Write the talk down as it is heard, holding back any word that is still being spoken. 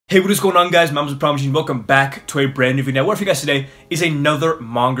Hey, what is going on, guys? My name is ThePromG and welcome back to a brand new video. Now, what for you guys today is another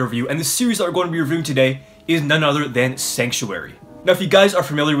manga review, and the series that we're going to be reviewing today is none other than Sanctuary. Now, if you guys are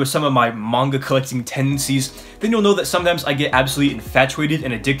familiar with some of my manga collecting tendencies, then you'll know that sometimes I get absolutely infatuated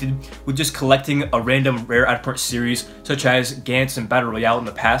and addicted with just collecting a random rare out-of-print series, such as Gantz and Battle Royale in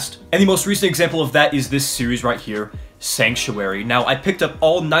the past. And the most recent example of that is this series right here, Sanctuary. Now, I picked up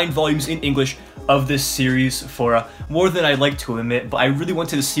all 9 volumes in English of this series for more than I'd like to admit, but I really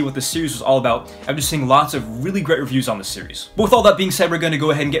wanted to see what the series was all about after seeing lots of really great reviews on the series. But with all that being said, we're going to go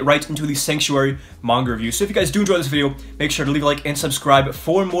ahead and get right into the Sanctuary manga review. So if you guys do enjoy this video, make sure to leave a like and subscribe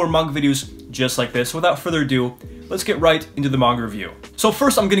for more manga videos just like this. So without further ado, let's get right into the manga review. So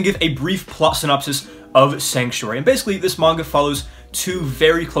first, I'm going to give a brief plot synopsis of Sanctuary. And basically, this manga follows 2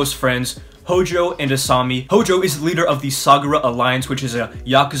 very close friends, Hojo and Asami. Hojo is the leader of the Sagara Alliance, which is a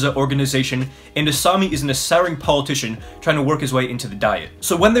Yakuza organization, and Asami is an aspiring politician trying to work his way into the Diet.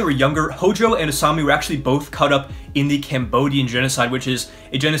 So when they were younger, Hojo and Asami were actually both caught up in the Cambodian genocide, which is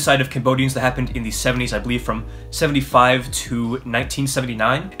a genocide of Cambodians that happened in the 70s, I believe from 75 to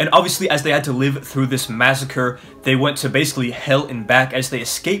 1979. And obviously, as they had to live through this massacre, they went to basically hell and back as they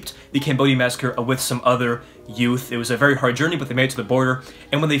escaped the Cambodian massacre with some other youth. It was a very hard journey, but they made it to the border.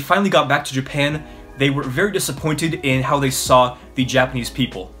 And when they finally got back to Japan, they were very disappointed in how they saw the Japanese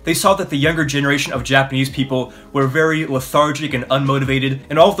people. They saw that the younger generation of Japanese people were very lethargic and unmotivated,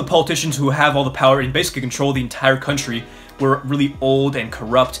 and all of the politicians who have all the power and basically control the entire country were really old and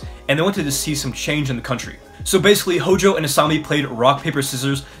corrupt, and they wanted to see some change in the country. So basically, Hojo and Asami played rock, paper,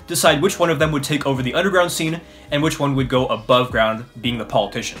 scissors to decide which one of them would take over the underground scene and which one would go above ground, being the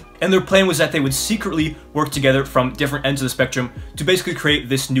politician. And their plan was that they would secretly work together from different ends of the spectrum to basically create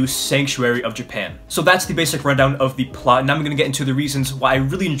this new sanctuary of Japan. So that's the basic rundown of the plot, and now I'm going to get into the reasons why I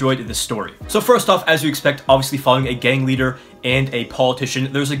really enjoyed this story. So first off, as you expect, obviously following a gang leader and a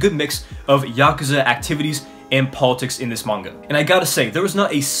politician, there's a good mix of Yakuza activities and politics in this manga. And I gotta say, there was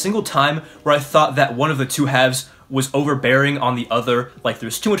not a single time where I thought that one of the two halves was overbearing on the other, like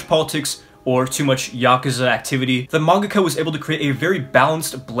there's too much politics or too much Yakuza activity. The mangaka was able to create a very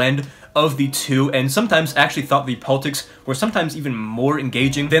balanced blend of the two, and sometimes I actually thought the politics were sometimes even more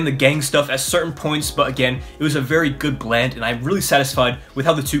engaging than the gang stuff at certain points, but again, it was a very good blend, and I'm really satisfied with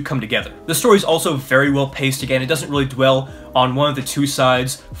how the two come together. The story is also very well paced. Again, it doesn't really dwell on one of the two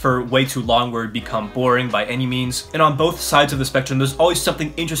sides for way too long where it become boring by any means, and on both sides of the spectrum, there's always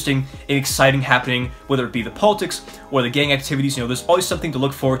something interesting and exciting happening, whether it be the politics or the gang activities. You know, there's always something to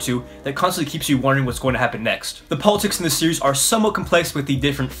look forward to that constantly keeps you wondering what's going to happen next. The politics in this series are somewhat complex with the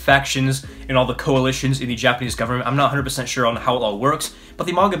different factions and all the coalitions in the Japanese government. I'm not 100% sure on how it all works, but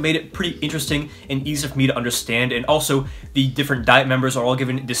the manga made it pretty interesting and easy for me to understand, and also the different Diet members are all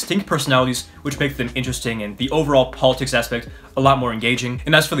given distinct personalities, which make them interesting, and the overall politics aspect a lot more engaging.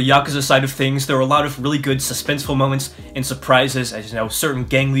 And as for the Yakuza side of things, there are a lot of really good suspenseful moments and surprises, as you know, certain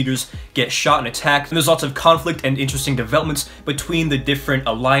gang leaders get shot and attacked, and there's lots of conflict and interesting developments between the different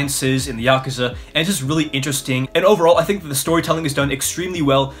alliances in the Yakuza, and it's just really interesting. And overall, I think that the storytelling is done extremely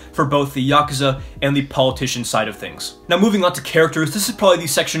well for both the Yakuza and the politician side of things. Now, moving on to characters, this is probably the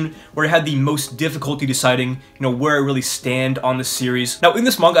section where I had the most difficulty deciding, where I really stand on the series. Now, in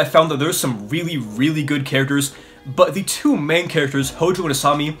this manga, I found that there's some really good characters, but the 2 main characters, Hojo and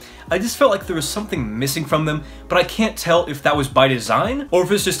Asami, I just felt like there was something missing from them, but I can't tell if that was by design or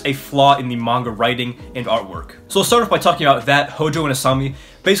if it's just a flaw in the manga writing and artwork. So I'll start off by talking about that, Hojo and Asami.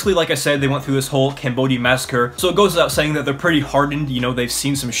 Basically, like I said, they went through this whole Cambodian massacre, so it goes without saying that they're pretty hardened, they've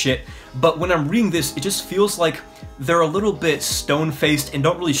seen some shit, but when I'm reading this, it just feels like they're a little bit stone-faced and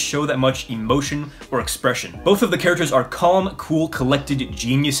don't really show that much emotion or expression. Both of the characters are calm, cool, collected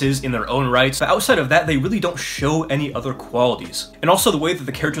geniuses in their own rights, but outside of that, they really don't show any other qualities. And also the way that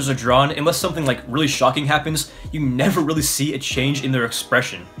the characters are drawn, unless something like really shocking happens, you never really see a change in their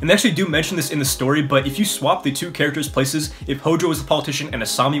expression. And they actually do mention this in the story, but if you swap the 2 characters' places, if Hojo was the politician and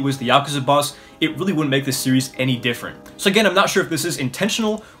Asami was the Yakuza boss, it really wouldn't make this series any different. So again, I'm not sure if this is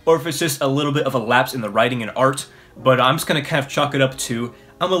intentional or if it's just a little bit of a lapse in the writing and art, but I'm just gonna kind of chalk it up to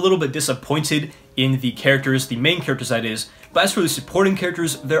I'm a little bit disappointed in the characters, the main characters that is, but as for the supporting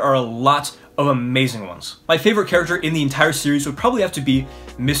characters, there are a lot of amazing ones. My favorite character in the entire series would probably have to be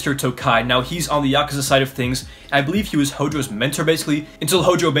Mr. Tokai. Now, he's on the Yakuza side of things, and I believe he was Hojo's mentor basically, until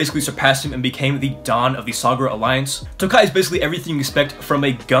Hojo basically surpassed him and became the Don of the Sagara Alliance. Tokai is basically everything you expect from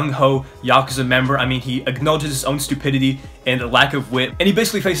a gung-ho Yakuza member. I mean, he acknowledges his own stupidity and a lack of wit, and he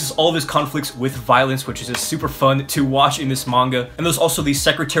basically faces all of his conflicts with violence, which is just super fun to watch in this manga. And there's also the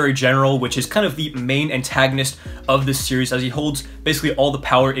Secretary General, which is kind of the main antagonist of this series, as he holds basically all the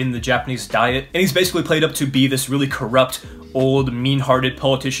power in the Japanese Diet, diet, and he's basically played up to be this really corrupt, old, mean-hearted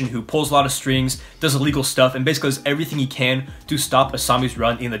politician who pulls a lot of strings, does illegal stuff, and basically does everything he can to stop Asami's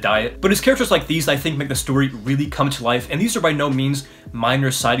run in the diet. But his characters like these, I think, make the story really come to life, and these are by no means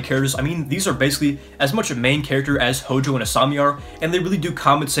minor side characters. I mean, these are basically as much a main character as Hojo and Asami are, and they really do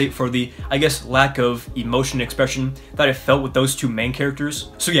compensate for the, I guess, lack of emotion and expression that I felt with those two main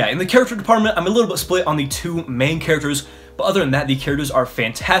characters. So yeah, in the character department, I'm a little bit split on the two main characters, but other than that, the characters are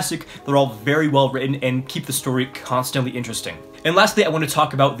fantastic. They're all very well written and keep the story constantly interesting. And lastly, I want to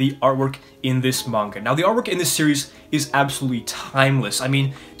talk about the artwork in this manga. Now, the artwork in this series is absolutely timeless. I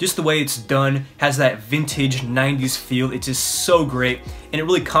mean, just the way it's done has that vintage 90s feel. It's just so great, and it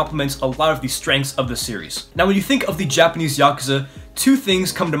really complements a lot of the strengths of the series. Now, when you think of the Japanese Yakuza, two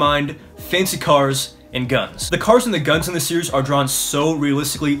things come to mind: fancy cars and guns. The cars and the guns in the series are drawn so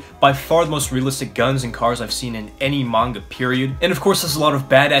realistically, by far the most realistic guns and cars I've seen in any manga, period. And of course, there's a lot of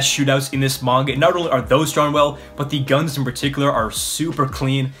badass shootouts in this manga, and not only are those drawn well, but the guns in particular are super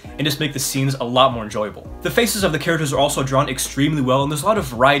clean and just make the scenes a lot more enjoyable. The faces of the characters are also drawn extremely well, and there's a lot of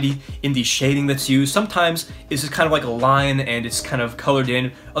variety in the shading that's used. Sometimes it's just kind of like a line and it's kind of colored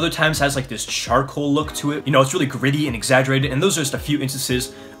in. Other times it has like this charcoal look to it. You know, it's really gritty and exaggerated, and those are just a few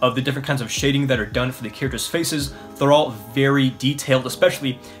instances of the different kinds of shading that are done for the characters' faces. They're all very detailed,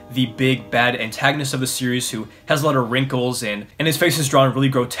 especially the big bad antagonist of the series, who has a lot of wrinkles, and his face is drawn really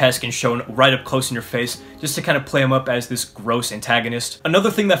grotesque and shown right up close in your face, just to kind of play him up as this gross antagonist.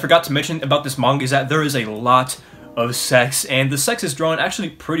 Another thing that I forgot to mention about this manga is that there is a lot of sex, and the sex is drawn actually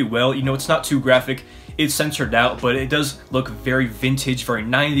pretty well. You know, it's not too graphic, it's censored out, but it does look very vintage, very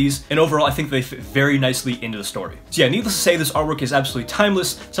 90s, and overall I think they fit very nicely into the story. So yeah, needless to say, this artwork is absolutely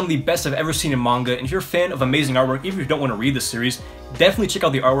timeless, some of the best I've ever seen in manga, and if you're a fan of amazing artwork, even if you don't want to read the series, definitely check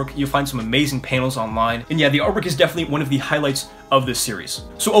out the artwork. You'll find some amazing panels online, and yeah, the artwork is definitely one of the highlights of this series.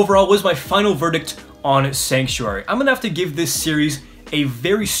 So overall, what is my final verdict on Sanctuary? I'm gonna have to give this series a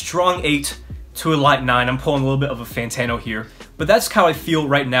very strong 8 to a light 9. I'm pulling a little bit of a Fantano here, but that's how I feel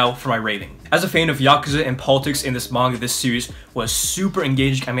right now for my rating. As a fan of Yakuza and politics in this manga, this series was super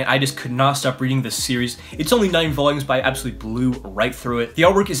engaging. I mean, I just could not stop reading this series. It's only 9 volumes, but I absolutely blew right through it. The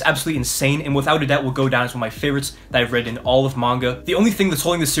artwork is absolutely insane, and without a doubt will go down as one of my favorites that I've read in all of manga. The only thing that's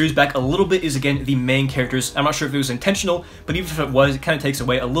holding the series back a little bit is, again, the main characters. I'm not sure if it was intentional, but even if it was, it kind of takes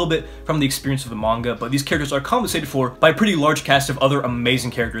away a little bit from the experience of the manga, but these characters are compensated for by a pretty large cast of other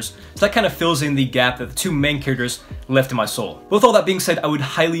amazing characters, so that kind of fills in the gap that the two main characters left in my soul. With all that being said, I would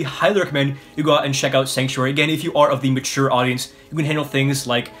highly recommend you go out and check out Sanctuary. Again, if you are of the mature audience, you can handle things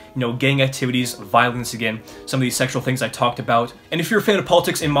like, you know, gang activities, violence, again, some of these sexual things I talked about. And if you're a fan of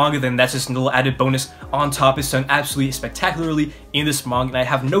politics in manga, then that's just a little added bonus on top. It's done absolutely spectacularly in this manga, and I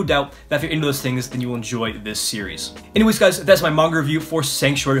have no doubt that if you're into those things, then you will enjoy this series. Anyways, guys, that's my manga review for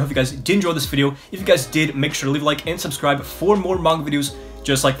Sanctuary. I hope you guys did enjoy this video. If you guys did, make sure to leave a like and subscribe for more manga videos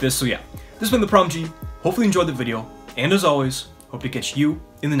just like this. So yeah, this has been ThePromG. Hopefully you enjoyed the video, and as always, hope to catch you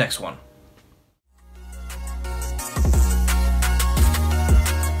in the next one.